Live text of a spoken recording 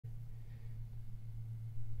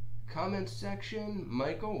Comments section.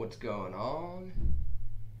 Michael, what's going on?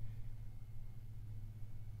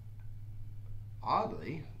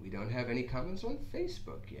 Oddly, we don't have any comments on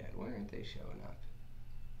Facebook yet. Why aren't they showing up?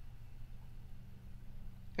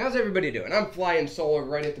 How's everybody doing? I'm flying solo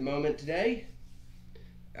right at the moment today.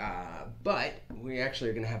 But we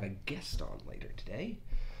actually are going to have a guest on later today.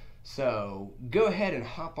 So go ahead and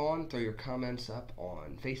hop on, throw your comments up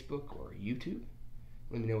on Facebook or YouTube.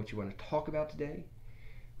 Let me know what you want to talk about today.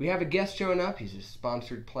 We have a guest showing up. He's a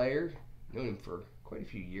sponsored player. Known him for quite a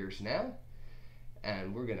few years now.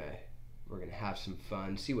 And we're gonna have some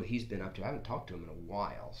fun, see what he's been up to. I haven't talked to him in a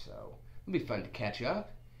while, so it'll be fun to catch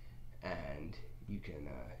up. And you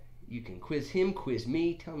can quiz him, quiz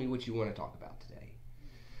me, tell me what you want to talk about today.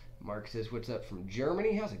 Mark says, what's up from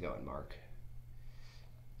Germany? How's it going, Mark?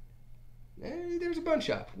 There's a bunch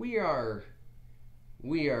up. We are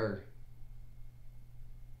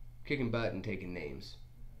kicking butt and taking names.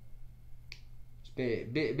 It's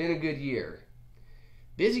been a good year.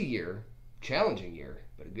 Busy year, challenging year,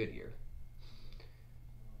 but a good year.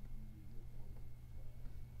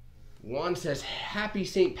 Juan says, happy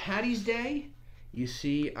St. Patty's Day. You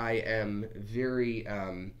see, I am very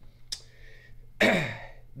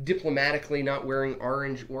diplomatically not wearing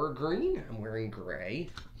orange or green. I'm wearing gray.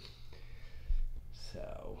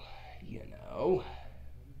 So, you know.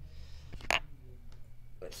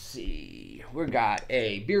 Let's see. We got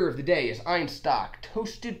a beer of the day is Einstock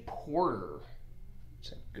Toasted Porter.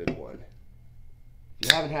 It's a good one. If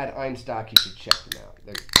you haven't had Einstock, you should check them out.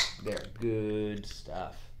 They're good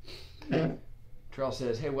stuff. Trell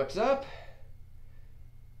says, hey, what's up?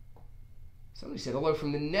 Somebody said hello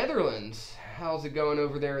from the Netherlands. How's it going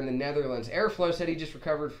over there in the Netherlands? Airflow said he just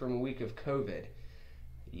recovered from a week of COVID.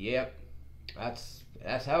 Yep, that's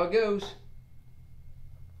how it goes.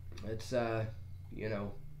 It's you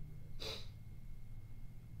know.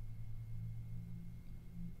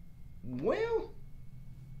 Well,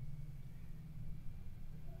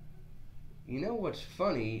 you know what's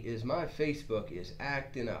funny is my Facebook is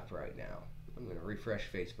acting up right now. I'm going to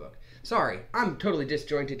refresh Facebook. Sorry, I'm totally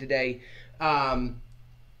disjointed today.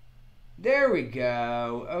 There we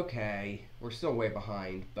go. Okay, we're still way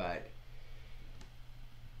behind, but...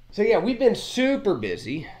 So yeah, we've been super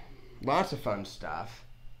busy. Lots of fun stuff.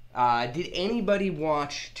 Did anybody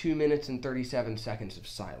watch 2 minutes and 37 seconds of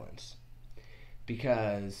silence?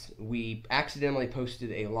 Because we accidentally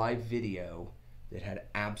posted a live video that had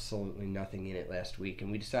absolutely nothing in it last week,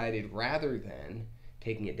 and we decided rather than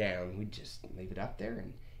taking it down, we'd just leave it up there,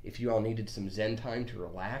 and if you all needed some zen time to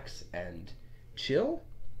relax and chill,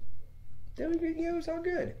 then it was all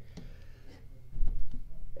good.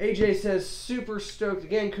 AJ says, super stoked.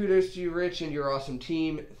 Again, kudos to you, Rich, and your awesome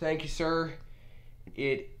team. Thank you, sir.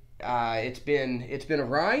 It's been a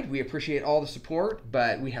ride. We appreciate all the support,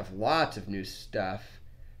 but we have lots of new stuff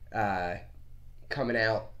coming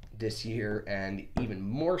out this year, and even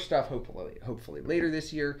more stuff hopefully later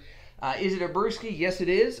this year. Is it a brewski? Yes, it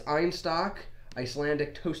is. Einstock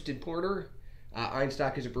Icelandic Toasted Porter.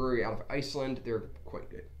 Einstock is a brewery out of Iceland. They're quite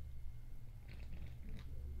good.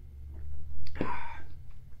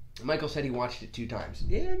 Michael said he watched it 2 times.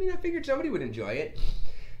 Yeah, I mean, I figured somebody would enjoy it.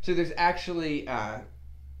 So there's actually a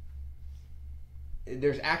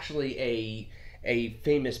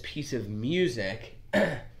famous piece of music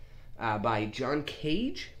by John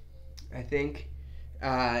Cage, I think,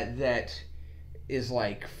 that is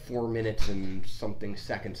like 4 minutes and something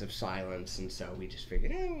seconds of silence, and so we just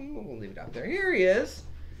figured, we'll leave it out there. Here he is.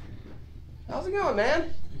 How's it going,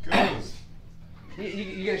 man? It goes.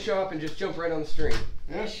 You gonna show up and just jump right on the stream?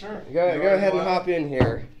 Yeah, sure. Go ahead and hop in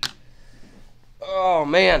here. Oh,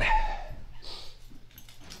 man.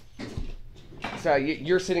 So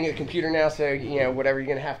you're sitting at the computer now, so, whatever you're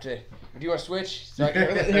going to have to... Do you want to switch? So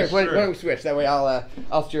here, sure. Why don't we switch? That way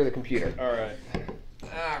I'll steer the computer. All right.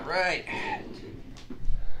 All right.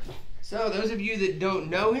 So those of you that don't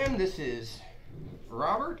know him, this is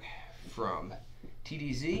Robert from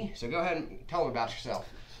TDZ. So go ahead and tell him about yourself.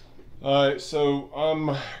 So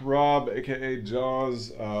I'm Rob, aka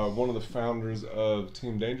Jaws, one of the founders of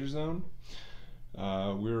Team Danger Zone.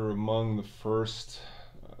 We were among the first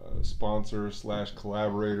sponsors /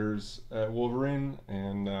 collaborators at Wolverine,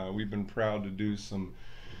 and we've been proud to do some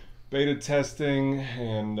beta testing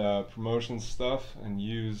and promotion stuff and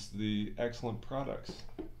use the excellent products.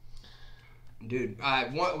 Dude,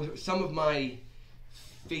 some of my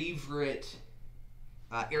favorite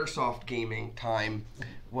Airsoft gaming time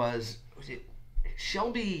was it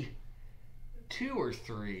Shelby 2 or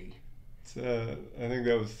 3? I think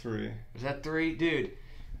that was 3. Was that 3? Dude,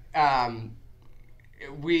 I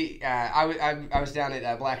was down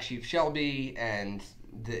at Black Sheep Shelby, and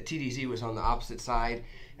the TDZ was on the opposite side,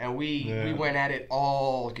 and we went at it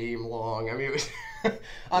all game long. I mean, it was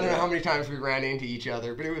I don't know how many times we ran into each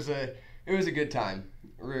other, but it was a good time.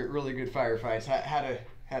 Really good firefights. Had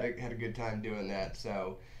a good time doing that.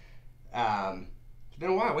 So it's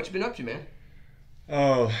been a while. What you been up to, man?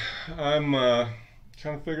 Oh, I'm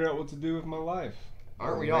trying to figure out what to do with my life.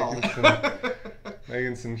 Aren't we all?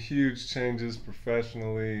 Making some huge changes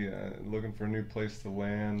professionally, looking for a new place to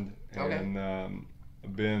land, and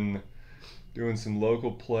I've been doing some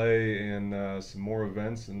local play and some more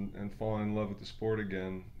events, and falling in love with the sport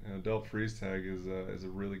again. Adult freeze tag is a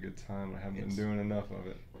really good time. I haven't been doing enough of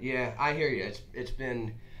it. Yeah, I hear you. It's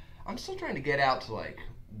been. I'm still trying to get out to like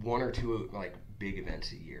one or two like big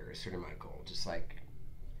events a year. Is sort of my goal. Just like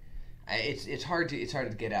it's hard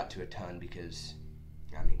to get out to a ton because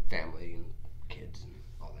I mean family and kids and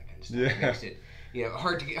all that kind of stuff. Yeah. It makes it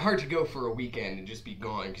hard to go for a weekend and just be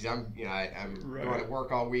gone because I'm going to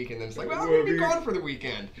work all week and then it's like, well, I'm going to be gone for the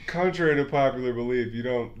weekend. Contrary to popular belief, you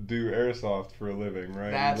don't do airsoft for a living,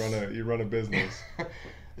 right? You run a business.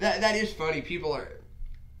 that is funny. People are,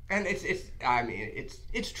 and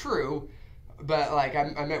it's true, but like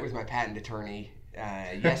I met with my patent attorney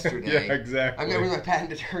yesterday. Yeah, exactly. I met with my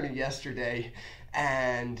patent attorney yesterday,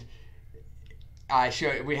 and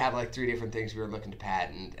we had like 3 different things we were looking to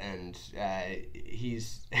patent, and he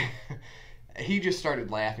just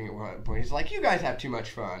started laughing at one point. He's like, "You guys have too much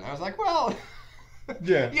fun." I was like, "Well,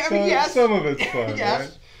 yeah, I mean, yes, some of it's fun, yes,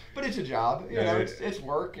 right? But it's a job. You know, it's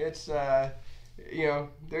work. It's there's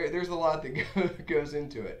a lot that goes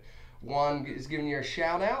into it." Juan is giving you a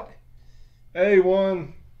shout out. Hey,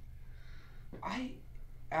 Juan. I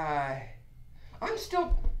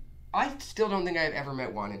still don't think I've ever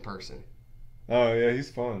met Juan in person. Oh yeah, he's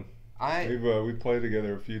fun. We played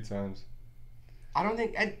together a few times. I don't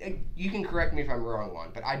think you can correct me if I'm wrong,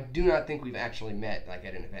 Juan, but I do not think we've actually met like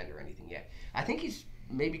at an event or anything yet. I think he's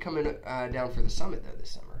maybe coming down for the summit though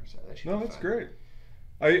this summer, so that should be that's fun. Great.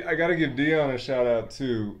 I got to give Dion a shout out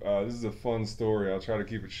too. This is a fun story. I'll try to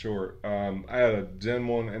keep it short. I had a Gen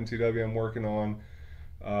 1 MTW I'm working on.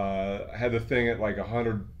 I had the thing at like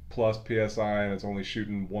 100 plus PSI and it's only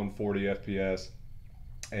shooting 140 FPS.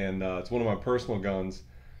 And it's one of my personal guns,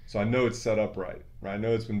 so I know it's set up right. I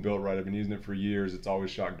know it's been built right. I've been using it for years. It's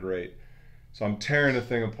always shot great. So I'm tearing the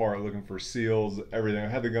thing apart, looking for seals, everything. I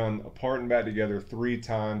had the gun apart and back together 3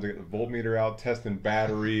 times. I get the voltmeter out, testing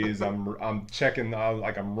batteries. I'm checking,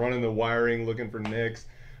 like I'm running the wiring, looking for nicks.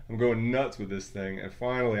 I'm going nuts with this thing. And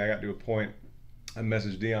finally, I got to a point. I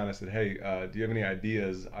messaged Dion. I said, "Hey, do you have any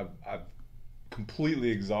ideas? I've completely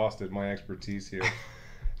exhausted my expertise here."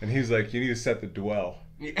 And he's like, "You need to set the dwell."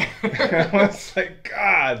 Yeah. I was like,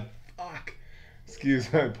 God, fuck.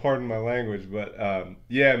 Pardon my language, but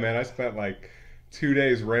yeah, man, I spent like 2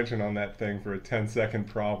 days wrenching on that thing for a 10-second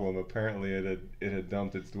problem. Apparently, it had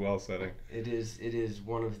dumped its dwell setting. It is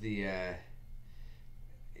one of the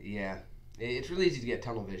yeah. It's really easy to get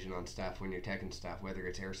tunnel vision on stuff when you're teching stuff, whether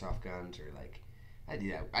it's airsoft guns or like I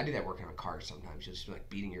do that working on cars sometimes. You'll just be like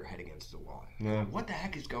beating your head against the wall. Yeah. What the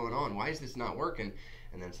heck is going on? Why is this not working?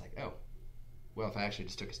 And then it's like, oh. Well, if I actually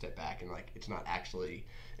just took a step back and like it's not actually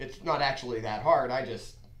that hard. I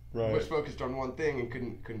just was focused on one thing and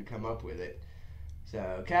couldn't come up with it.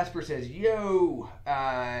 So Casper says, "Yo,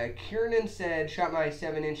 Kiernan said shot my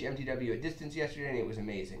 7-inch MTW at distance yesterday and it was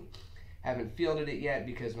amazing. Haven't fielded it yet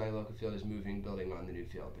because my local field is building on the new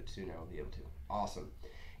field, but soon I will be able to. Awesome.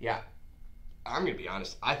 Yeah, I'm gonna be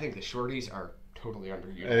honest. I think the shorties are totally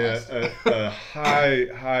underutilized. A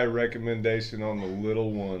high recommendation on the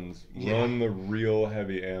little ones. Yeah. Run the real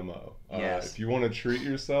heavy ammo. Yes. If you want to treat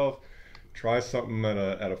yourself, try something at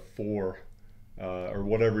a 4 or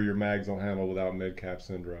whatever your mags will handle without mid-cap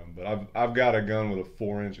syndrome. But I've got a gun with a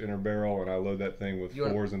 4-inch inner barrel, and I load that thing with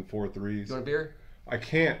 4s and 4.3s. You want a beer? I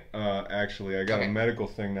can't actually. I got a medical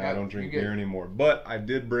thing now. No, I don't drink beer anymore. But I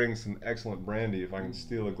did bring some excellent brandy. If I can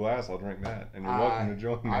steal a glass, I'll drink that. And you're welcome to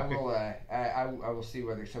join me. I will see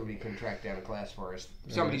whether somebody can track down a glass for us.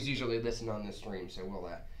 Somebody's usually listening on this stream, so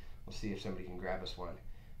we'll see if somebody can grab us one.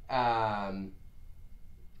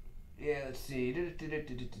 Yeah, let's see.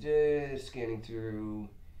 Scanning through.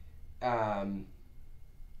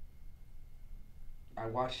 I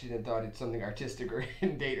watched it and thought it's something artistic or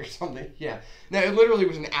in date or something. Yeah. No, it literally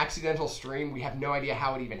was an accidental stream. We have no idea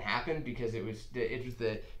how it even happened because it was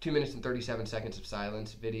the 2 minutes and 37 seconds of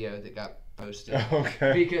silence video that got posted.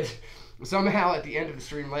 Okay. Because somehow at the end of the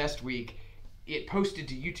stream last week, it posted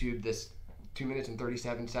to YouTube this 2 minutes and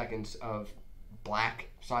 37 seconds of black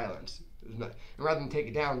silence. It was not, and rather than take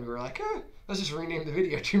it down, we were like, let's just rename the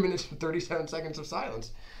video 2 minutes and 37 seconds of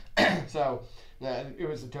silence. So it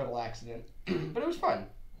was a total accident, but it was fun.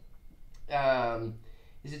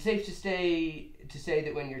 Is it safe to say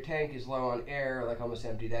that when your tank is low on air, like almost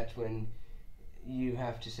empty, that's when you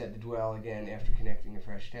have to set the dwell again after connecting a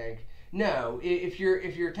fresh tank? No, if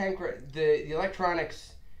your tank, the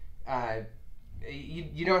electronics,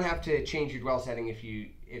 you don't have to change your dwell setting if you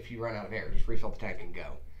run out of air. Just refill the tank and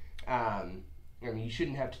go. I mean, you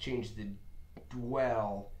shouldn't have to change the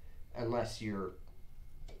dwell unless you're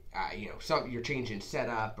you're changing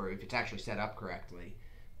setup, or if it's actually set up correctly.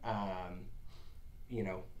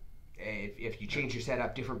 If you change your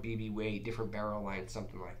setup, different BB weight, different barrel length,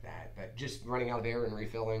 something like that. But just running out of air and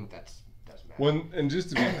refilling, doesn't matter. And just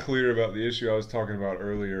to be clear about the issue I was talking about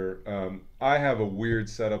earlier, I have a weird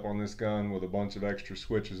setup on this gun with a bunch of extra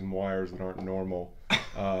switches and wires that aren't normal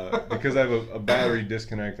because I have a battery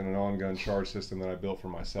disconnect and an on-gun charge system that I built for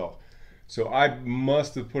myself. So I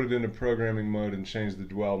must have put it into programming mode and changed the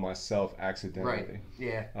dwell myself accidentally. Right.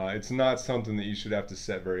 Yeah. It's not something that you should have to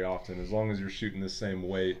set very often. As long as you're shooting the same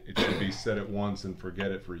weight, it should be set at once and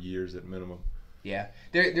forget it for years at minimum. Yeah.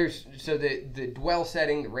 There's the dwell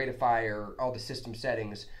setting, the rate of fire, all the system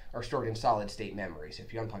settings are stored in solid state memory. So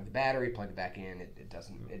if you unplug the battery, plug it back in, it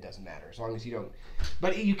doesn't matter, as long as you don't.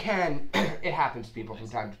 But you can. It happens to people from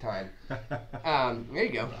time to time. There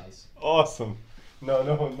you go. Nice. Awesome. No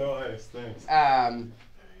ice, thanks.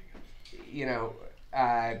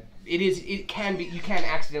 It can be, you can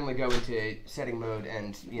accidentally go into setting mode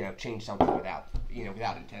and change something without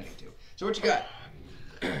intending to. So what you got?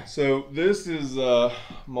 So this is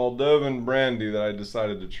Moldovan brandy that I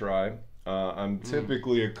decided to try. I'm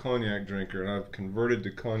typically a cognac drinker, and I've converted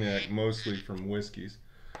to cognac mostly from whiskeys.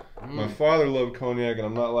 My father loved cognac, and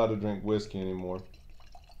I'm not allowed to drink whiskey anymore.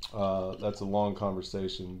 That's a long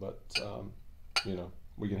conversation, but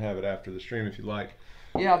we can have it after the stream if you like.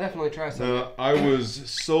 Yeah, I'll definitely try some. I was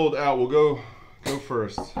sold out. We'll go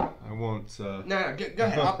first. I won't. No, go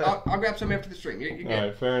ahead. I'll grab some after the stream. You're good. All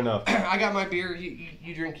right, fair enough. I got my beer.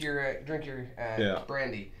 You drink your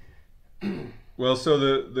brandy. Well, so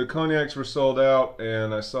the cognacs were sold out,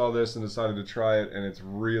 and I saw this and decided to try it, and it's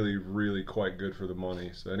really, really quite good for the money.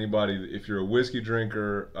 So anybody, if you're a whiskey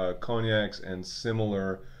drinker, cognacs and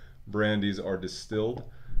similar brandies are distilled,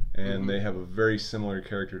 and they have a very similar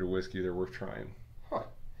character to whiskey. They're worth trying. Huh.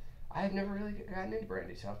 I have never really gotten into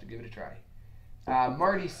brandy, so I'll have to give it a try.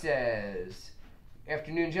 Marty says,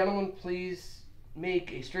 "Afternoon, gentlemen. Please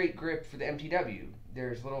make a straight grip for the MTW.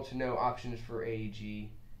 There's little to no options for AEG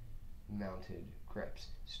mounted grips.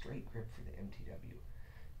 Straight grip for the MTW.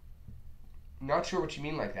 Not sure what you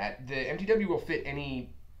mean like that. The MTW will fit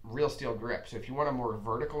any real steel grip. So if you want a more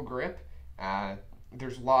vertical grip,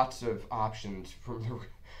 there's lots of options from the,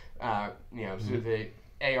 so the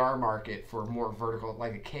AR market for more vertical,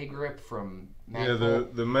 like a K grip from Magpul. Yeah,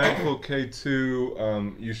 the Magpul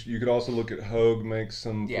K2. You could also look at Hogue, makes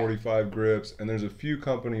some 45 grips, and there's a few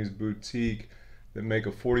companies, boutique, that make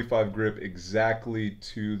a 45 grip exactly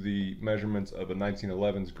to the measurements of a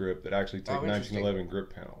 1911's grip that actually take 1911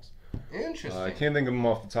 grip panels. Interesting. I can't think of them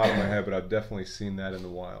off the top of my head, but I've definitely seen that in the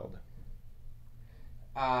wild.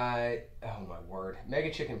 Oh my word.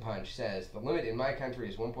 Mega Chicken Punch says, the limit in my country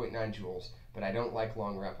is 1.9 joules, but I don't like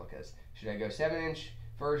long replicas. Should I go 7-inch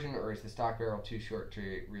version, or is the stock barrel too short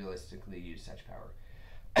to realistically use such power?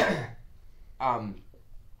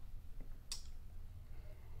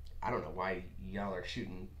 I don't know why y'all are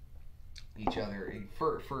shooting each other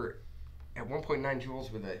for at 1.9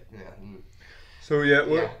 joules with a. So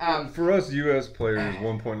for us U.S. players,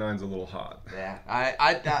 1.9 is a little hot. Yeah,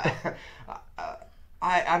 I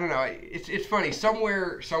don't know. It's funny.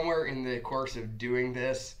 Somewhere in the course of doing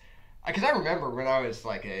this, because I remember when I was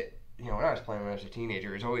like when I was playing when I was a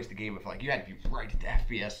teenager, it was always the game of like you had to be right at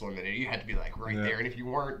the FPS limit, and you had to be like right there, and if you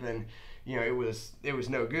weren't, then it was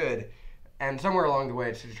no good. And somewhere along the way,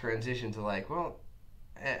 it sort of transitioned to like, well,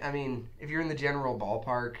 I mean, if you're in the general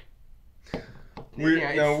ballpark.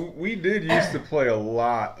 We did used to play a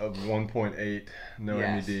lot of 1.8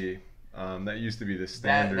 MED. That used to be the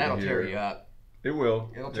standard. That'll here. tear you up. It will.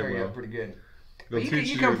 It'll tear you up pretty good. But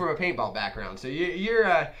you come from a paintball background, so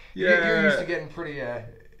you're used to getting pretty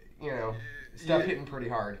stuff hitting pretty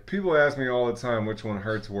hard. People ask me all the time which one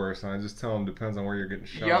hurts worse, and I just tell them depends on where you're getting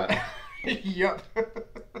shot. Yep.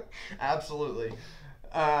 Absolutely.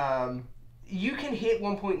 You can hit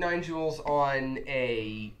 1.9 joules on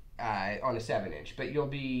a 7-inch, but you'll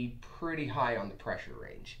be pretty high on the pressure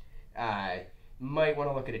range. Might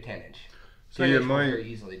want to look at a 10-inch. So yeah, very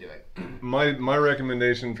easily do it. My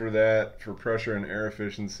recommendation for that, for pressure and air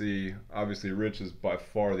efficiency, obviously Rich is by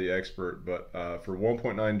far the expert, but for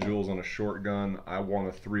 1.9 joules on a short gun, I want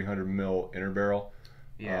a 300 mil inner barrel.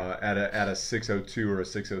 Yeah. At a 602 or a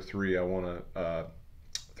 603, I want a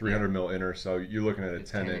 300 mil inner, so you're looking at a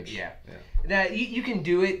 10 inch. Yeah. That you can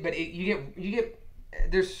do it, but you get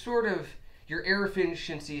there's sort of your air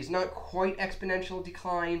efficiency is not quite exponential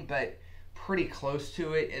decline, but pretty close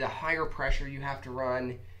to it. At a higher pressure you have to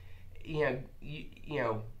run, you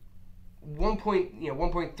know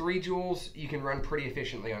 1.3 joules you can run pretty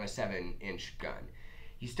efficiently on a 7-inch gun.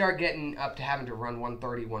 You start getting up to having to run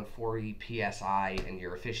 130, 140 psi, and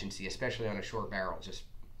your efficiency, especially on a short barrel, just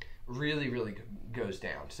really, really goes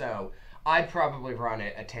down. So I'd probably run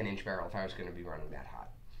a 10-inch barrel if I was going to be running that hot.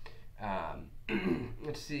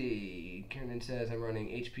 Let's see. Karen says I'm running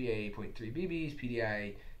HPA 8.3 BBs,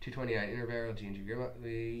 PDI 229 inner barrel, G&G,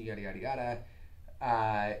 yada yada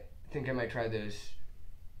yada. Think I might try those,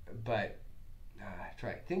 but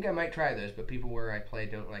think I might try those, but people where I play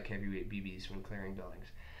don't like heavyweight BBs when clearing buildings.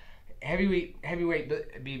 Heavyweight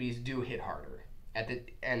BBs do hit harder at the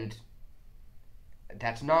end.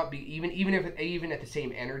 That's not even at the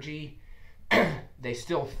same energy, they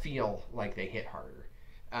still feel like they hit harder,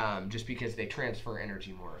 just because they transfer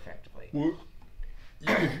energy more effectively. Well,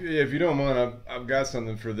 if you don't mind, I've got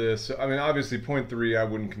something for this. I mean, obviously, 0.3 I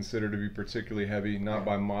wouldn't consider to be particularly heavy, not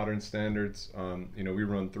by modern standards. We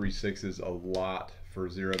run 3.6s a lot for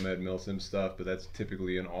Zero Med Milsim stuff, but that's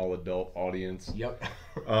typically an all-adult audience. Yep.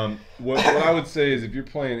 What I would say is if you're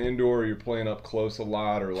playing indoor or you're playing up close a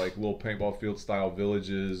lot, or like little paintball field style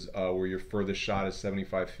villages where your furthest shot is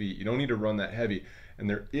 75 feet, you don't need to run that heavy. And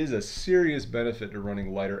there is a serious benefit to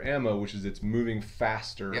running lighter ammo, which is it's moving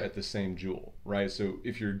faster at the same joule, right? So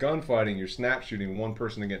if you're gunfighting, you're snap shooting one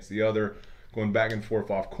person against the other, going back and forth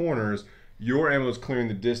off corners, your ammo is clearing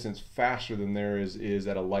the distance faster than theirs is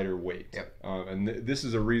at a lighter weight. Yep. And this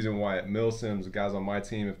is a reason why at Milsims, guys on my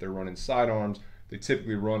team, if they're running sidearms, they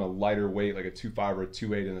typically run a lighter weight, like a 2.5 or a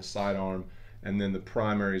 2.8 in a sidearm, and then the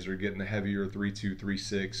primaries are getting the heavier 3.2,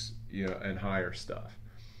 3.6, and higher stuff.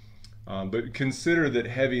 But consider that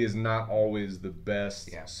heavy is not always the best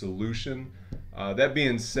solution. That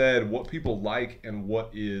being said, what people like and what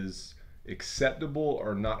is acceptable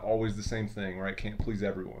are not always the same thing, right? Can't please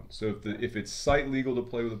everyone. So if it's site legal to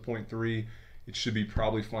play with a 0.3, it should be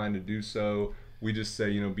probably fine to do so. We just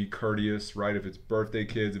say, be courteous, right? If it's birthday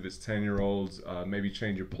kids, if it's 10-year-olds, maybe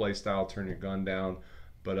change your play style, turn your gun down.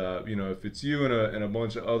 But if it's you and a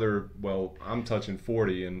bunch of other, well, I'm touching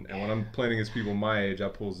 40, and when I'm playing against people my age, I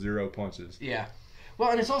pull 0 punches. Yeah.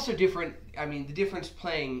 Well, and it's also different. I mean, the difference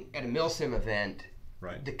playing at a Milsim event,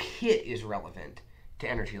 right? The kit is relevant to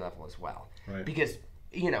energy level as well, right? Because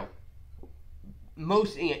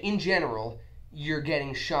most in general, you're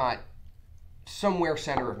getting shot somewhere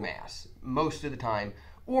center of mass most of the time,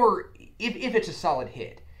 or if it's a solid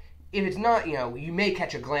hit. If it's not, you may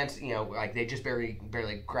catch a glance, like they just barely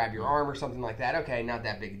grab your arm or something like that. Okay, not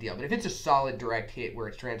that big a deal. But if it's a solid direct hit where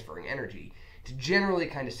it's transferring energy, it's generally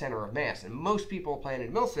kind of center of mass. And most people playing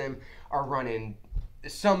in Milsim are running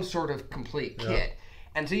some sort of complete kit.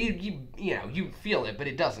 And so you feel it, but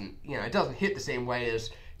it doesn't, it doesn't hit the same way as,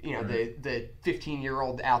 the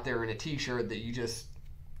 15-year-old out there in a t-shirt that you just,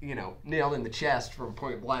 nailed in the chest from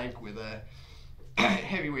point blank with a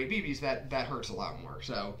heavyweight BBs. That hurts a lot more.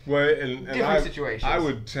 So different situations. I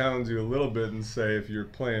would challenge you a little bit and say if you're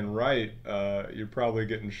playing right, you're probably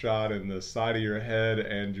getting shot in the side of your head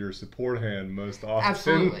and your support hand most often.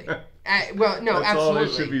 Absolutely. Well, no, that's absolutely. all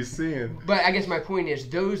they should be seeing. But I guess my point is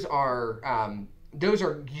those are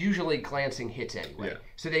usually glancing hits anyway. Yeah.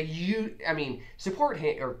 So support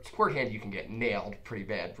hand you can get nailed pretty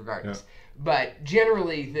bad regardless. Yeah. But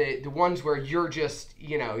generally the ones where you're just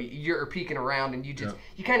you're peeking around and you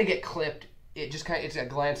kind of get clipped. It's a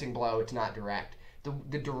glancing blow. It's not direct.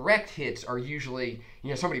 The direct hits are usually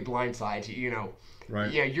somebody blindsides you.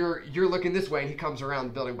 Right. Yeah, you're looking this way and he comes around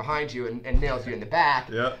the building behind you and nails you in the back.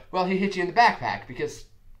 Yeah. Well, he hits you in the backpack because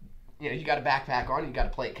you got a backpack on, you got a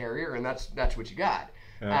plate carrier, and that's what you got.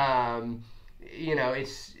 Yeah.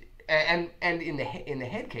 It's and in the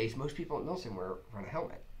head case, most people at Milsim run a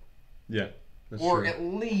helmet. Yeah. That's or true. At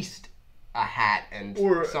least a hat and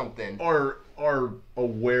something. Or are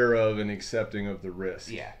aware of and accepting of the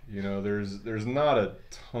risk. Yeah. There's not a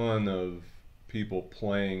ton of people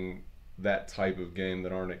playing that type of game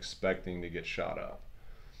that aren't expecting to get shot up.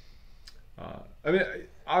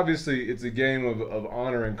 Obviously, it's a game of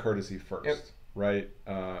honor and courtesy first, right?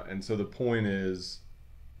 And so the point is,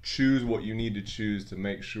 choose what you need to choose to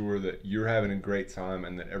make sure that you're having a great time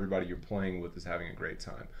and that everybody you're playing with is having a great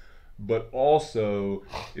time. But also,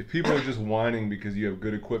 if people are just whining because you have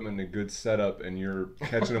good equipment and a good setup and you're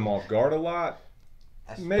catching them off guard a lot,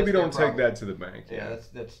 maybe don't take that to the bank. Yeah,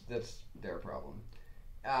 that's their problem.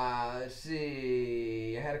 Let's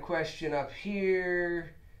see. I had a question up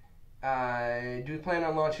here. Do we plan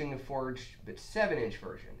on launching the Forged but 7-inch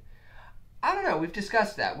version? I don't know. We've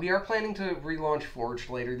discussed that. We are planning to relaunch Forged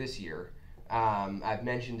later this year. I've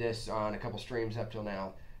mentioned this on a couple streams up till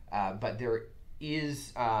now, but there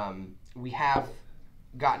is we have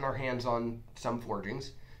gotten our hands on some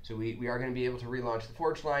forgings, so we are going to be able to relaunch the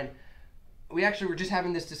Forged line. We actually were just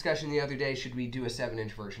having this discussion the other day. Should we do a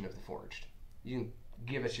 7-inch version of the Forged? You can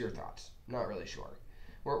give us your thoughts. Not really sure.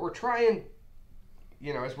 We're trying,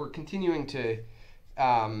 as we're continuing to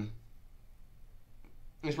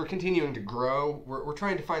grow, we're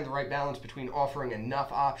trying to find the right balance between offering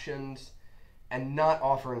enough options and not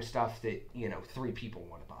offering stuff that 3 people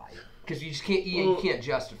want to buy, because you just can't you can't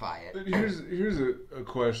justify it. But here's a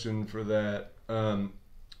question for that.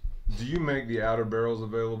 Do you make the outer barrels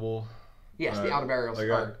available? Yes, the outer barrels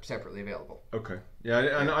are separately available. Okay. Yeah,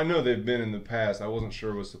 I know they've been in the past. I wasn't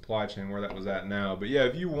sure with supply chain where that was at now. But yeah,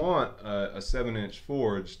 if you want a 7-inch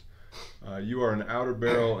forged, you are an outer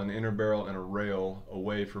barrel, an inner barrel, and a rail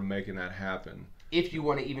away from making that happen. If you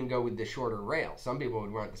want to even go with the shorter rail. Some people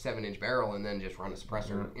would want the 7-inch barrel and then just run a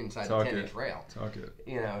suppressor inside the 10-inch rail. Talk it.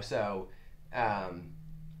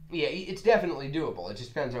 It's definitely doable. It just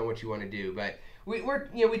depends on what you want to do. But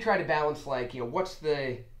we try to balance, what's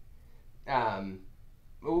the...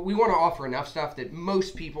 we want to offer enough stuff that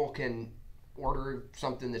most people can order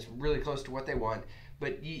something that's really close to what they want,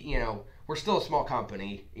 but we're still a small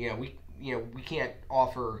company. We can't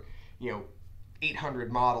offer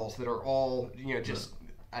 800 models that are all just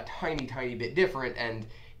a tiny bit different, and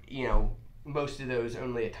most of those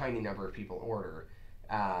only a tiny number of people order.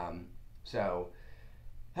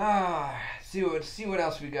 See what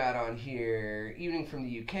else we got on here. Evening from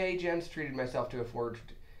the UK. Jens, treated myself to a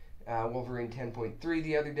forged Wolverine 10.3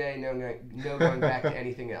 the other day. No going back to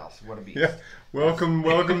anything else. What a beast. Yeah. Welcome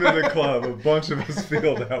to the club. A bunch of us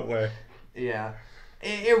feel that way. Yeah.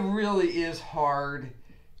 It really is hard.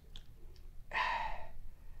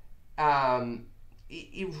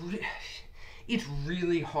 It's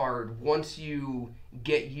really hard once you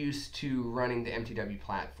get used to running the MTW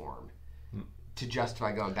platform to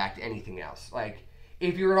justify going back to anything else. Like,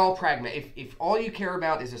 if you're at all pragmatic, if all you care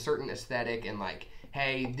about is a certain aesthetic and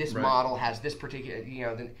hey, this model has this particular,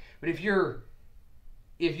 then, but if you're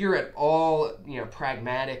at all,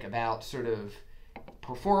 pragmatic about sort of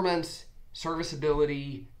performance,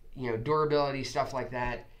 serviceability, durability, stuff like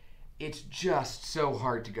that, it's just so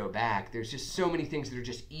hard to go back. There's just so many things that are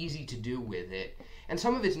just easy to do with it. And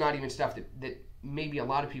some of it's not even stuff that maybe a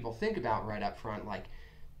lot of people think about right up front. Like,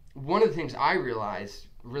 one of the things I realized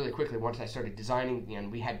really quickly once I started designing,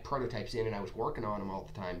 and we had prototypes in and I was working on them all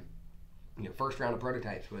the time, first round of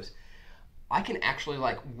prototypes, was I can actually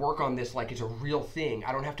work on this like it's a real thing.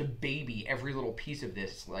 I don't have to baby every little piece of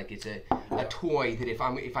this like it's a toy that if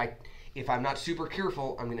I'm not super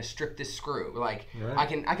careful, I'm gonna strip this screw. Right. I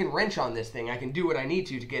can wrench on this thing. I can do what I need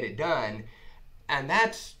to get it done, and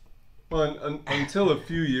that's until a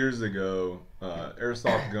few years ago,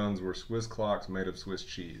 airsoft guns were Swiss clocks made of Swiss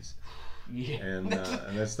cheese. Yeah, and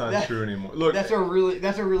that's not true anymore. Look, that's a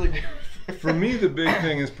really for me, the big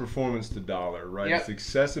thing is performance to dollar, right? Yep. It's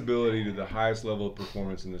accessibility to the highest level of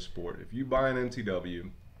performance in the sport. If you buy an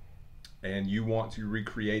MTW and you want to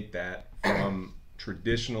recreate that from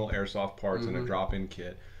traditional airsoft parts in a drop-in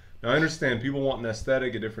kit, now I understand people want an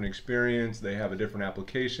aesthetic, a different experience, they have a different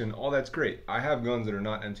application, all that's great. I have guns that are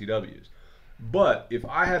not MTWs. But if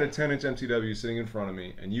I had a 10-inch MTW sitting in front of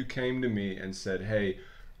me and you came to me and said, hey,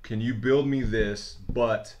 can you build me this,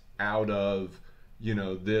 but out of,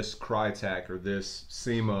 this Crytek or this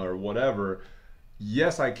SEMA or whatever?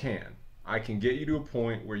 Yes, I can. I can get you to a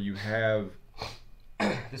point where you have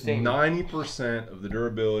 90% of the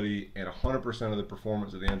durability and 100% of the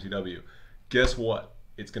performance of the MTW. Guess what?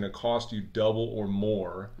 It's going to cost you double or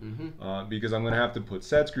more because I'm going to have to put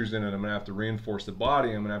set screws in it. I'm going to have to reinforce the body.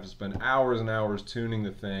 I'm going to have to spend hours and hours tuning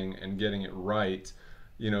the thing and getting it right.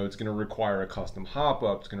 It's going to require a custom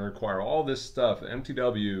hop-up. It's going to require all this stuff.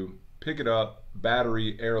 MTW, pick it up,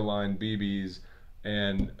 battery, airline, BBs,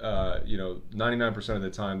 and 99% of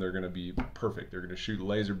the time they're going to be perfect. They're going to shoot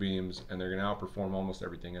laser beams, and they're going to outperform almost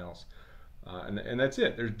everything else. And that's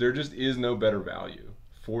it. There just is no better value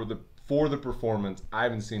for the performance. I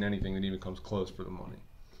haven't seen anything that even comes close for the money.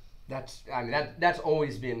 That's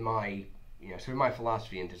always been my sort of my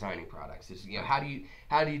philosophy in designing products. Is how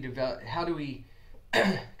do we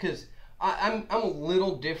because I'm a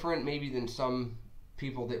little different maybe than some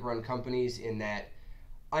people that run companies in that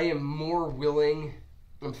I'm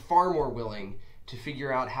far more willing to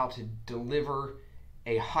figure out how to deliver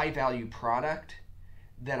a high value product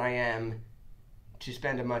than I am to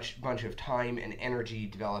spend a bunch of time and energy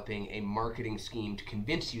developing a marketing scheme to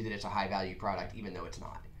convince you that it's a high value product, even though it's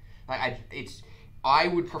not. I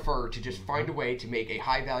would prefer to just find a way to make a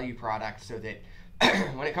high value product so that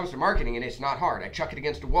when it comes to marketing, and it's not hard, I chuck it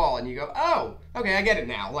against a wall and you go, oh, okay, I get it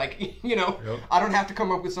now. Like, you know, Yep. I don't have to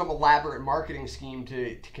come up with some elaborate marketing scheme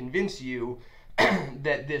to convince you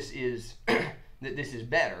that this is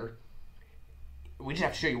better. We just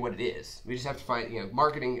have to show you what it is. We just have to find, you know,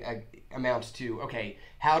 marketing amounts to, okay,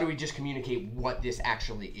 how do we just communicate what this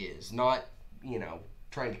actually is? Not, you know,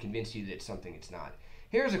 trying to convince you that it's something it's not.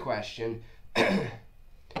 Here's a question.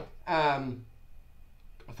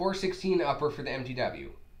 416 upper for the MTW.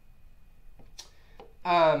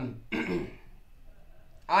 I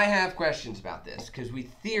have questions about this because we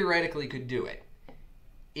theoretically could do it.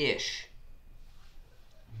 Ish.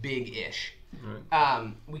 Big ish.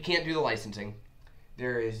 Right. We can't do the licensing.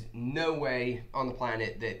 There is no way on the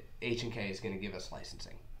planet that H&K is going to give us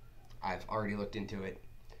licensing. I've already looked into it.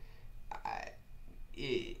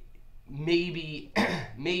 Maybe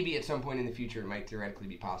at some point in the future it might theoretically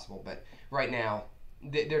be possible, but right now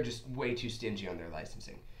they're just way too stingy on their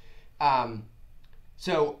licensing.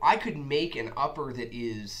 So I could make an upper that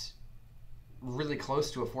is really close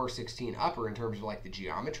to a 416 upper in terms of like the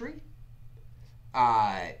geometry,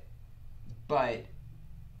 but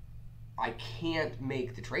I can't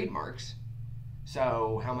make the trademarks.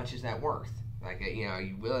 So how much is that worth? Like, you know, are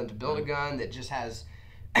you willing to build a gun that just has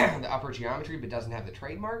the upper geometry but doesn't have the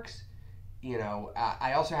trademarks? You know,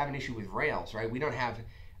 I also have an issue with rails, right? We don't have.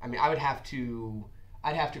 I mean, I'd have to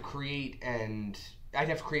create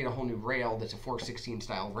a whole new rail that's a 416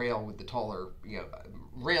 style rail with the taller, you know,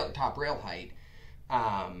 top rail height,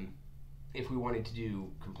 if we wanted to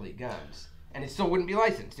do complete guns, and it still wouldn't be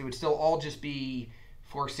licensed. It would still all just be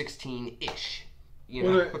 416-ish. You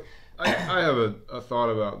know. Well, I have a thought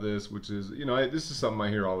about this, which is, you know, this is something I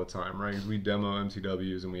hear all the time, right? 'Cause we demo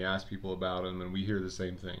MTWs and we ask people about them, and we hear the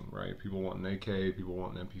same thing, right? People want an AK, people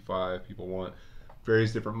want an MP5, people want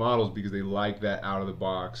various different models because they like that out of the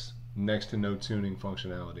box, next to no tuning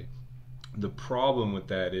functionality. The problem with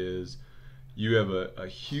that is you have a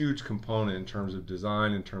huge component in terms of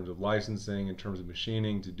design, in terms of licensing, in terms of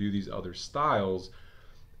machining to do these other styles,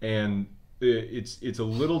 and it's a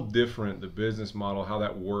little different, the business model, how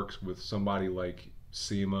that works with somebody like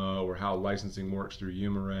SEMA or how licensing works through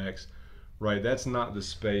Umarex, right? That's not the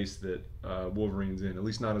space that Wolverine's in, at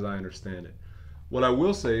least not as I understand it. What I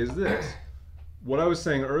will say is this. What I was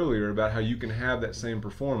saying earlier about how you can have that same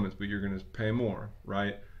performance, but you're going to pay more,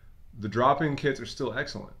 right? The drop-in kits are still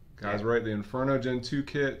excellent. Guys, right? The Inferno Gen 2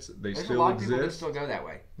 kits, they There's still a lot exist. of people that still go that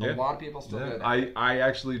way. Yeah. A lot of people still go that way. I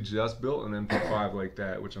actually just built an MP5 like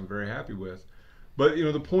that, which I'm very happy with. But, you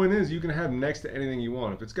know, the point is you can have next to anything you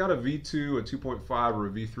want. If it's got a V2, a 2.5, or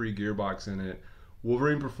a V3 gearbox in it,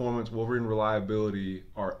 Wolverine performance, Wolverine reliability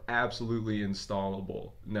are absolutely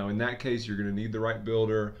installable. Now, in that case, you're going to need the right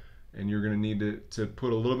builder, and you're going to need to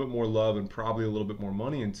put a little bit more love and probably a little bit more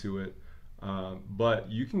money into it.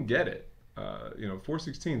 But you can get it. You know,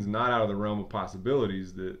 416 is not out of the realm of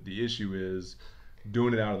possibilities. The issue is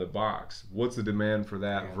doing it out of the box. What's the demand for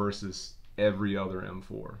that versus every other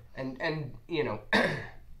M4? And you know,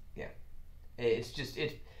 yeah, it's just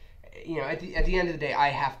you know, at the end of the day, I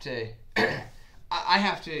have to I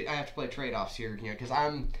have to play trade-offs here, you know, because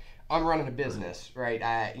I'm running a business,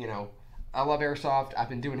 right? You know, I love Airsoft. I've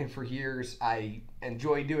been doing it for years. I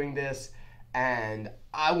enjoy doing this, and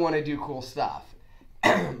I want to do cool stuff,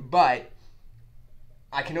 but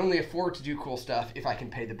I can only afford to do cool stuff if I can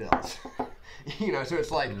pay the bills. You know, so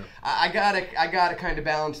it's like I gotta kind of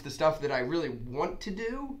balance the stuff that I really want to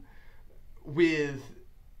do with,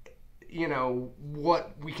 you know,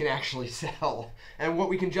 what we can actually sell and what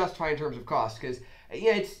we can justify in terms of cost. Because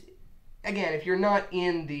yeah, it's, again, if you're not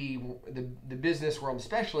in the business world,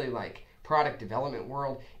 especially like product development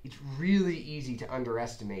world, it's really easy to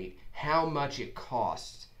underestimate how much it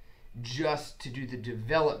costs just to do the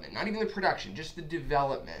development, not even the production, just the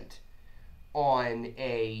development on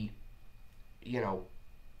a, you know,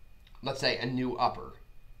 let's say a new upper,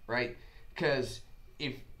 right? Because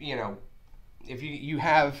if you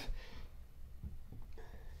have,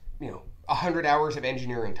 you know, 100 hours of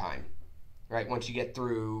engineering time, right? Once you get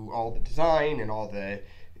through all the design and all the,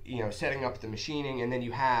 you know, setting up the machining, and then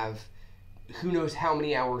you have who knows how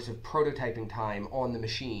many hours of prototyping time on the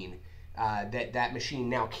machine, that machine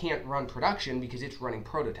now can't run production because it's running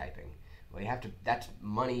prototyping. Well, you have to, that's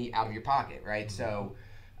money out of your pocket, right? So,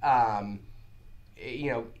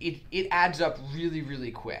 you know, it adds up really,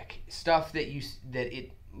 really quick. Stuff that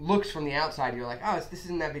it looks from the outside, you're like, oh, this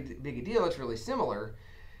isn't that big a deal. It's really similar.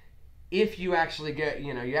 if you actually get,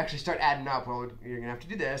 you actually start adding up, well, you're going to have to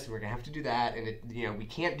do this, we're going to have to do that, and we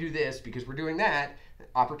can't do this because we're doing that.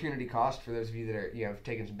 Opportunity cost, for those of you that are, have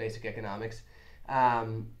taken some basic economics,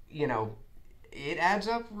 it adds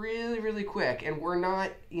up really, really quick. And we're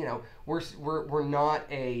not, we're not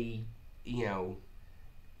a,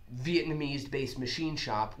 Vietnamese-based machine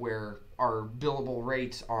shop where our billable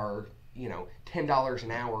rates are, $10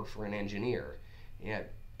 an hour for an engineer. Yeah,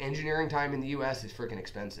 engineering time in the U.S. is freaking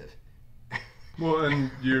expensive. Well,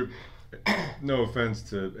 and you're, no offense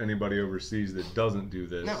to anybody overseas that doesn't do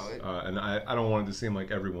this, No, and I don't want it to seem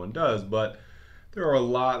like everyone does, but there are a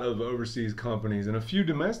lot of overseas companies and a few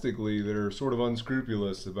domestically that are sort of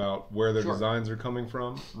unscrupulous about where their Sure. designs are coming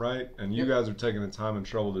from, right? And you Yep. guys are taking the time and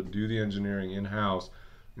trouble to do the engineering in-house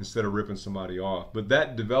instead of ripping somebody off. But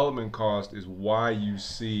that development cost is why you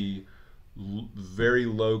see very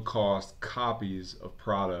low-cost copies of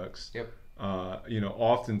products. Yep.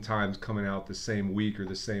 Oftentimes coming out the same week or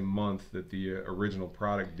the same month that the original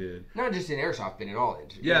product did. Not just in airsoft, but in all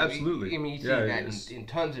industries. Yeah, absolutely. You see Yeah, that in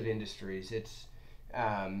tons of industries. It's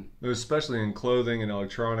especially in clothing and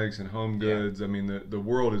electronics and home Yeah. goods. I mean, the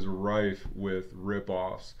world is rife with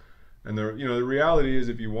rip-offs. And the reality is,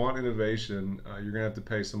 if you want innovation, you're gonna have to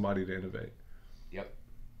pay somebody to innovate. Yep.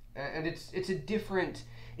 And it's a different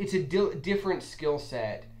different skill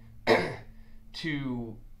set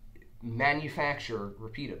to manufacture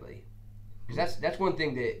repeatedly, because that's one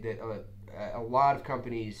thing that a lot of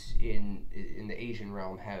companies in the Asian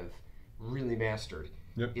realm have really mastered.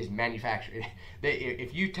 Yep. Is manufacturing.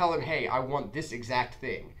 If you tell them, hey, I want this exact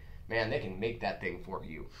thing, man, they can make that thing for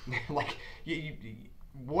you. Like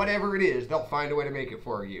whatever it is, they'll find a way to make it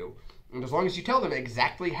for you. And as long as you tell them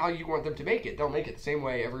exactly how you want them to make it, they'll make it the same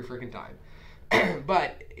way every freaking time.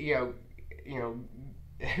 But we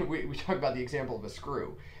talk about the example of a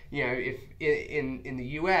screw. If in the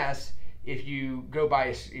U.S., if you go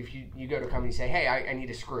if you go to a company and say, hey, I need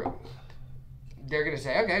a screw, they're going to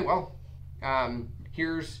say, okay, well,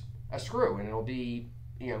 here's a screw, and it'll be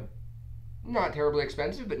not terribly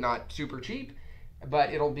expensive, but not super cheap,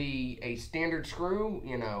 but it'll be a standard screw,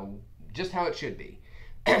 just how it should be.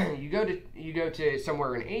 You go to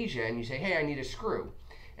somewhere in Asia and you say, hey, I need a screw,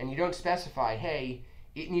 and you don't specify, hey,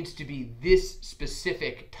 it needs to be this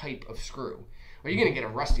specific type of screw. Well, you're going to get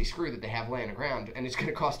a rusty screw that they have laying around, and it's going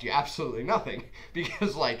to cost you absolutely nothing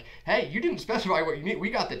because, hey, you didn't specify what you need. We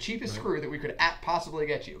got the cheapest screw that we could possibly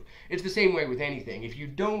get you. It's the same way with anything. If you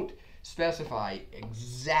don't specify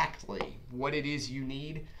exactly what it is you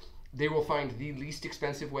need, they will find the least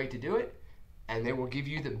expensive way to do it, and they will give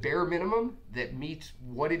you the bare minimum that meets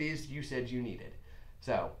what it is you said you needed.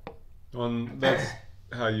 So, That's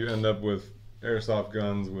how you end up with airsoft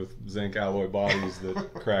guns with zinc alloy bodies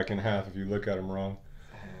that crack in half if you look at them wrong.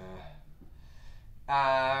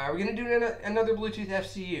 Are we going to do another Bluetooth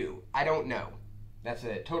FCU? I don't know. That's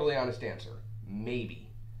a totally honest answer.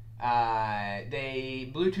 Maybe.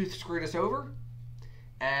 They Bluetooth screwed us over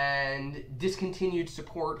and discontinued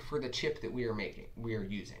support for the chip that we are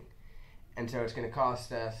using. And so it's going to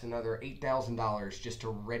cost us another $8,000 just to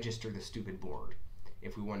register the stupid board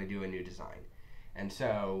if we want to do a new design. And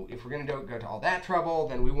so if we're going to go to all that trouble,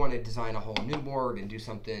 then we want to design a whole new board and do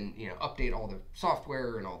something, update all the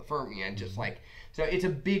software and all the firmware, and so it's a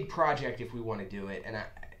big project if we want to do it, and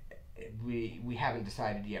we haven't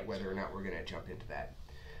decided yet whether or not we're going to jump into that.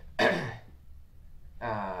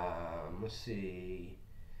 Let's see.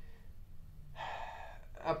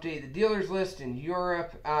 Update the dealers list in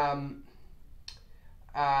Europe.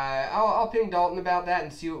 I'll ping Dalton about that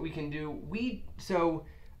and see what we can do.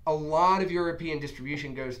 A lot of European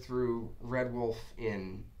distribution goes through Red Wolf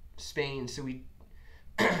in Spain, so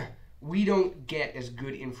we don't get as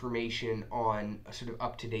good information on sort of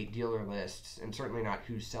up-to-date dealer lists, and certainly not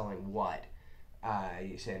who's selling what.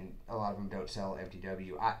 You said a lot of them don't sell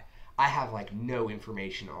MTW. I have no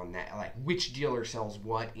information on that, which dealer sells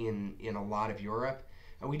what in a lot of Europe.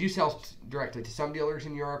 We do sell directly to some dealers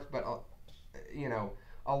in Europe, but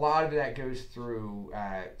a lot of that goes through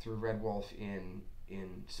Red Wolf in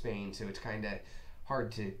Spain, so it's kind of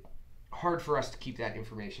hard for us to keep that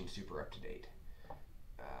information super up to date.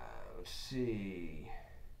 Let's see.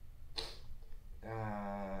 Jump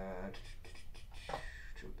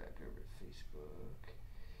back over to Facebook.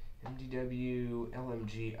 MDW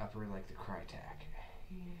LMG upper like the Crytek.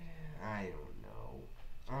 Yeah, I don't know.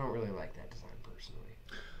 I don't really like that design personally.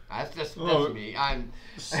 That's me.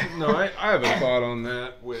 No, I have a thought on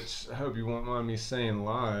that, which I hope you won't mind me saying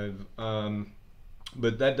live.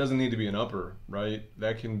 But that doesn't need to be an upper, right?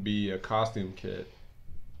 That can be a costume kit.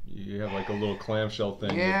 You have a little clamshell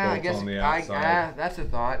thing that bolts on the outside. That's a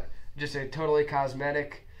thought. Just a totally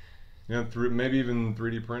cosmetic Yeah, maybe even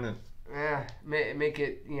 3D print it. Yeah, make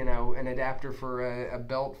it, you know, an adapter for a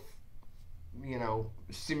belt, you know,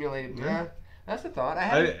 simulated. Yeah. That's a thought. I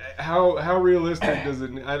haven't. How realistic does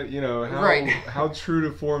it? You know, Right. how true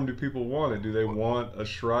to form do people want it? Do they want a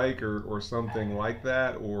Shrike or something like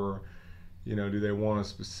that, or you know, do they want a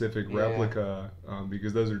specific Yeah. replica?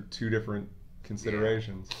 Because those are two different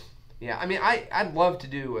considerations. Yeah, I mean, I'd love to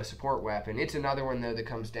do a support weapon. It's another one, though, that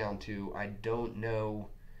comes down to I don't know.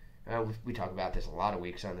 We talk about this a lot of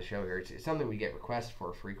weeks on the show here. It's something we get requests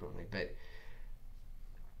for frequently, but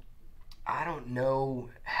I don't know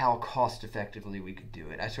how cost effectively we could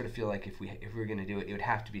do it. I sort of feel like if we were going to do it, it would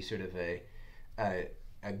have to be sort of a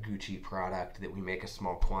Gucci product that we make a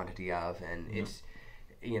small quantity of, and it's,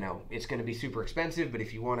 you know, it's going to be super expensive. But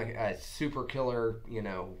if you want a super killer, you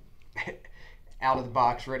know, out of the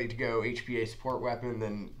box, ready to go HPA support weapon,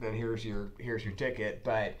 then here's your ticket.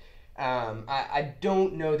 But I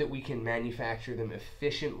don't know that we can manufacture them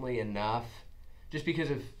efficiently enough, just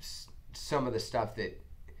because of some of the stuff that,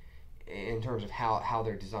 in terms of how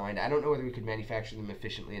they're designed. I don't know whether we could manufacture them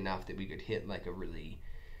efficiently enough that we could hit like a really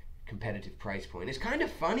competitive price point. It's kind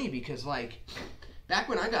of funny because, like, back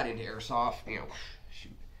when I got into airsoft, you know,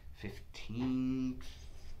 15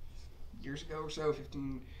 years ago or so,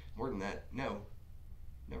 15, more than that. No,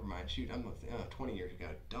 never mind. Shoot, I'm 20 years ago.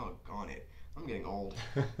 Doggone it. I'm getting old.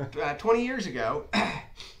 20 years ago,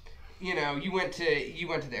 you know, you went to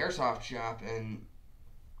the airsoft shop, and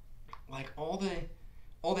like all the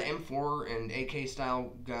M4 and AK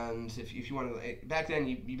style guns, if you wanted, back then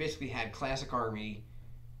you basically had Classic Army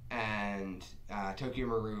and Tokyo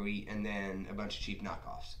Marui, and then a bunch of cheap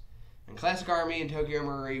knockoffs. And Classic Army and Tokyo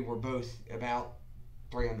Marui were both about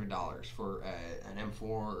 $300 for an M4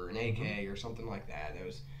 or an AK or something like that. That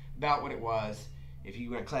was about what it was. If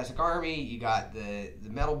you went Classic Army, you got the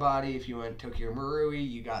metal body. If you went Tokyo Marui,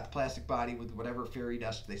 you got the plastic body with whatever fairy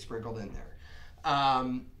dust they sprinkled in there.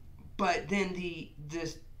 But then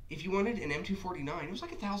if you wanted an M249, it was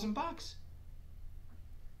like $1,000.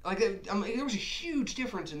 Like, there was a huge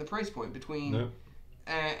difference in the price point between.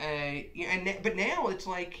 But now it's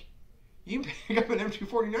like you can pick up an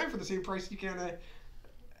M249 for the same price you can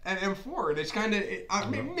an M4, and it's kind of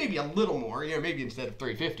maybe a little more. You know, maybe instead of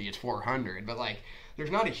 $350, it's $400. But like, there's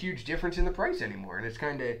not a huge difference in the price anymore, and it's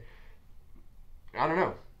kind of, I don't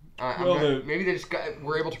know. Maybe they just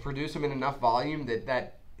were able to produce them in enough volume that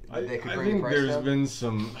they could bring the price there's down. been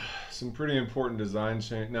some pretty important design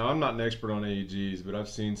change. Now, I'm not an expert on AEGs, but I've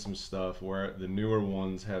seen some stuff where the newer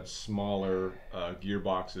ones have smaller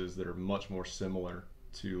gearboxes that are much more similar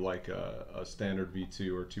to like a standard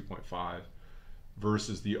V2 or 2.5,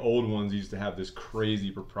 versus the old ones used to have this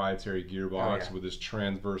crazy proprietary gearbox with this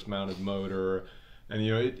transverse mounted motor. And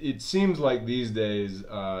you know, it seems like these days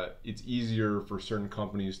it's easier for certain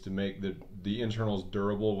companies to make the internals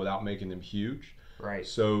durable without making them huge. Right.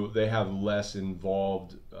 So they have less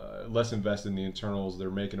invested in the internals.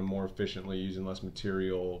 They're making them more efficiently, using less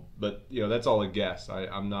material. But you know, that's all a guess.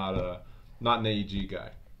 I'm not an AEG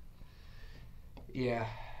guy. Yeah.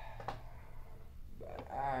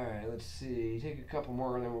 All right. Let's see. Take a couple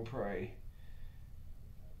more, and then we'll probably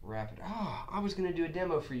wrap it. Oh, I was gonna do a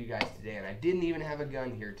demo for you guys today, and I didn't even have a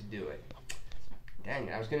gun here to do it. Dang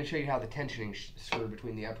it! I was gonna show you how the tensioning screw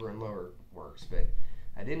between the upper and lower works, but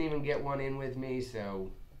I didn't even get one in with me,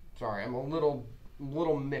 so sorry. I'm a little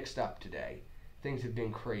mixed up today. Things have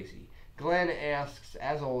been crazy. Glenn asks,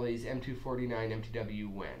 as always, M249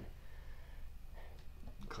 MTW when?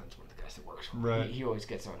 Glenn's one of the guys that works for me. Right. He always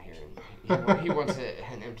gets on here, and he wants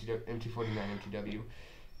an M249 MTW.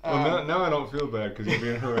 Well, now I don't feel bad because you're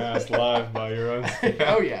being harassed live by your own staff.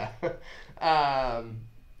 Oh yeah.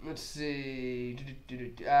 Let's see.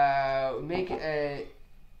 Make an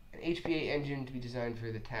HPA engine to be designed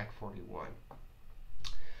for the TAC 41.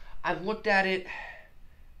 I looked at it.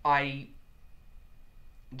 I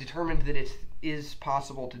determined that it is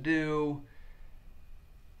possible to do.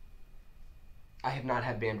 I have not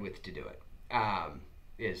had bandwidth to do it.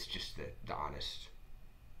 Is just the honest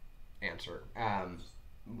answer.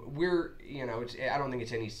 We're, you know, I don't think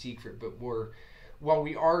it's any secret, but while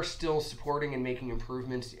we are still supporting and making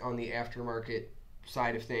improvements on the aftermarket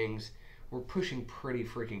side of things, we're pushing pretty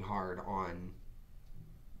freaking hard on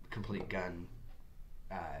complete gun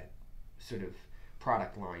sort of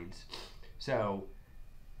product lines. So,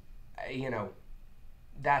 you know,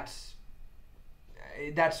 that's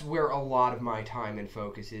where a lot of my time and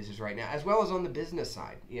focus is right now, as well as on the business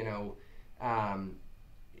side. You know,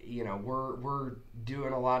 we're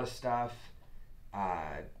doing a lot of stuff.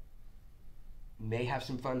 May have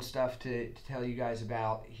some fun stuff to tell you guys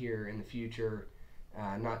about here in the future.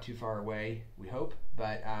 not too far away, we hope.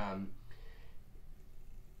 But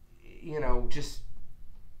just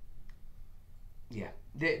yeah,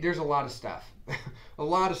 there's a lot of stuff, a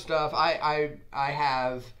lot of stuff. I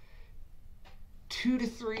have 2 to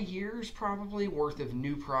 3 years probably worth of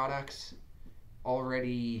new products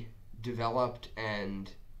already developed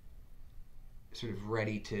and sort of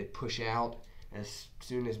ready to push out as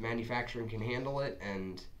soon as manufacturing can handle it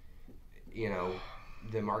and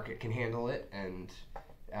the market can handle it. And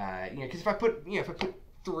because if I put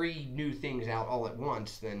 3 new things out all at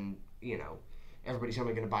once, then everybody's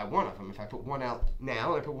only going to buy one of them. If I put one out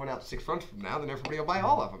now and I put one out 6 months from now, then everybody will buy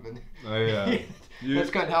all of them. And that's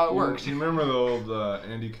kind of how it works. You remember the old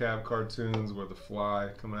Andy Capp cartoons where the fly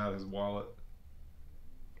coming out of his wallet?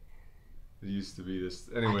 It used to be this.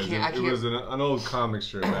 Anyways, it was an old comic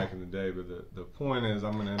strip back in the day. But the point is,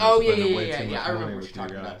 I'm going to end up spending way too much money with you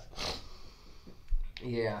guys.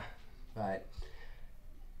 Yeah, but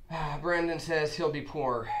Brandon says he'll be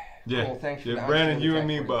poor. Yeah, cool. Thanks for Brandon, you and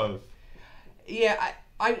me both. Yeah,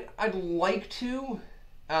 I'd like to.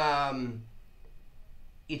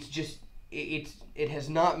 It's just it has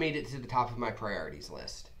not made it to the top of my priorities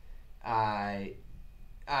list. This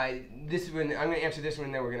one I'm going to answer this one,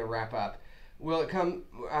 and then we're going to wrap up. Will it come?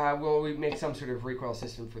 Will we make some sort of recoil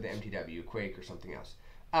system for the MTW, Quake, or something else?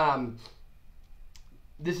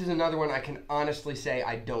 This is another one I can honestly say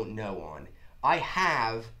I don't know on. I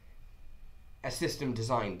have a system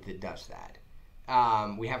designed that does that.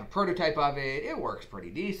 We have a prototype of it. It works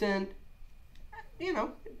pretty decent.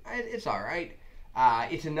 It's all right.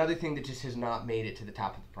 It's another thing that just has not made it to the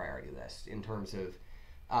top of the priority list in terms of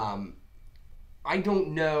I don't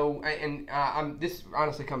know, and this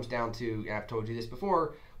honestly comes down to, and I've told you this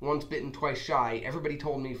before, once bitten, twice shy. Everybody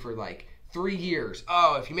told me for like 3 years,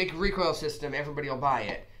 oh, if you make a recoil system, everybody will buy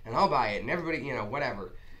it, and I'll buy it, and everybody,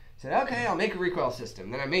 whatever. I said, okay, I'll make a recoil system.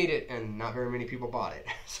 Then I made it, and not very many people bought it.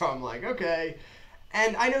 So I'm like, okay.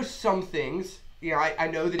 And I know some things. I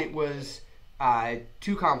know that it was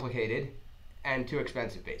too complicated and too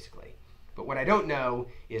expensive, basically. But what I don't know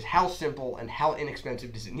is how simple and how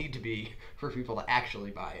inexpensive does it need to be for people to actually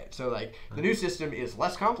buy it. So, the new system is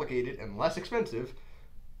less complicated and less expensive,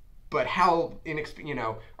 but how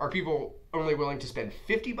are people only willing to spend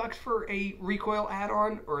 $50 for a recoil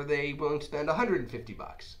add-on, or are they willing to spend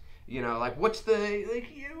 $150? What's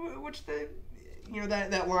the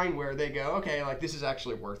that line where they go, okay, this is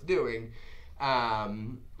actually worth doing,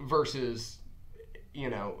 versus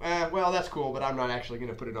well, that's cool, but I'm not actually going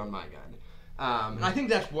to put it on my gun. And I think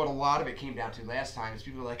that's what a lot of it came down to last time, is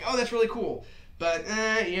people were like, oh, that's really cool, but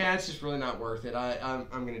it's just really not worth it. I'm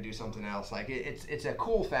going to do something else. It's a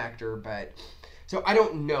cool factor, but so I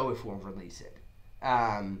don't know if we'll release it.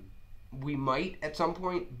 We might at some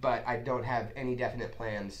point, but I don't have any definite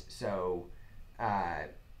plans. So,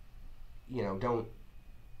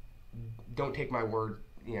 don't take my word,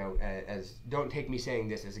 as don't take me saying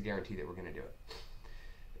this as a guarantee that we're going to do it.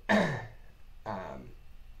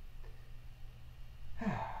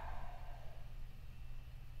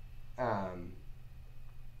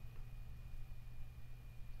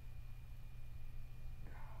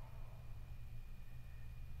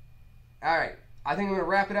 All right, I think I'm going to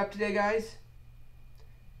wrap it up today, guys.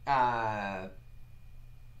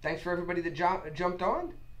 Thanks for everybody that jumped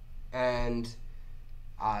on, and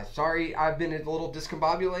sorry I've been a little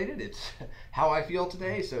discombobulated. It's how I feel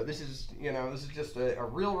today, so this is just a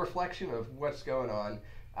real reflection of what's going on.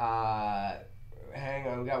 Hang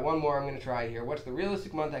on, we got one more I'm going to try here. What's the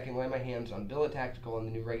realistic month I can lay my hands on Billet Tactical and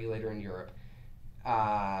the new regulator in Europe?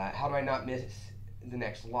 How do I not miss the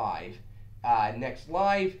next live?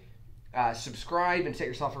 Subscribe and set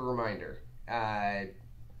yourself a reminder. And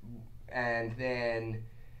then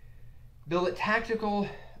Billet Tactical,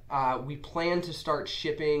 we plan to start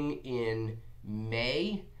shipping in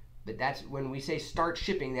May, but that's when we say start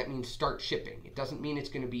shipping, that means start shipping. It doesn't mean it's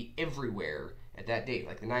going to be everywhere at that date,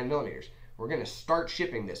 like the 9mm. We're going to start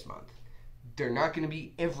shipping this month. They're not going to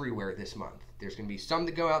be everywhere this month. There's going to be some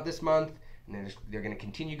that go out this month, and then they're going to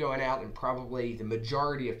continue going out, and probably the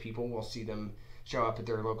majority of people will see them show up at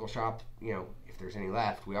their local shop, if there's any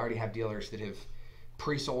left. We already have dealers that have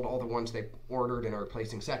pre-sold all the ones they ordered and are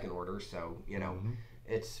placing second orders, so,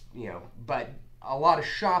 it's, but a lot of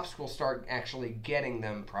shops will start actually getting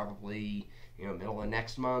them probably, middle of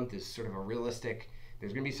next month is sort of a realistic.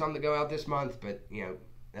 There's going to be some that go out this month, but,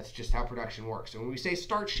 that's just how production works. So when we say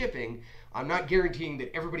start shipping, I'm not guaranteeing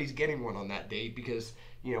that everybody's getting one on that date, because,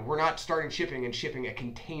 we're not starting shipping and shipping a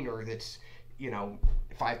container that's,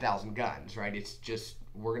 5,000 guns, right? It's just,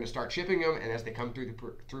 we're going to start shipping them, and as they come through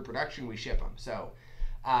through production, we ship them. So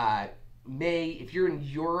May, if you're in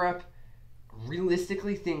Europe,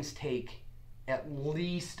 realistically, things take at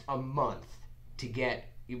least a month to get.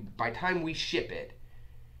 By the time we ship it,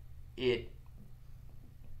 it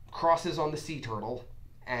crosses on the sea turtle,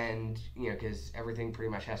 and because everything pretty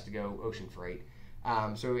much has to go ocean freight.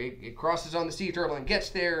 So it crosses on the sea turtle and gets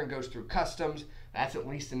there and goes through customs. That's at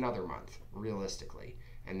least another month, realistically.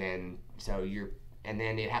 And then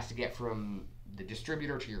it has to get from the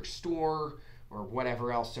distributor to your store or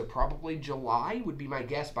whatever else. So probably July would be my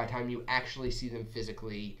guess by the time you actually see them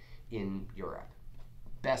physically in Europe.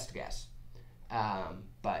 Best guess.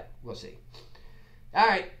 But we'll see. All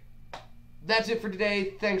right. That's it for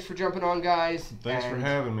today. Thanks for jumping on, guys. Thanks for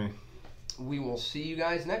having me. We will see you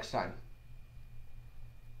guys next time.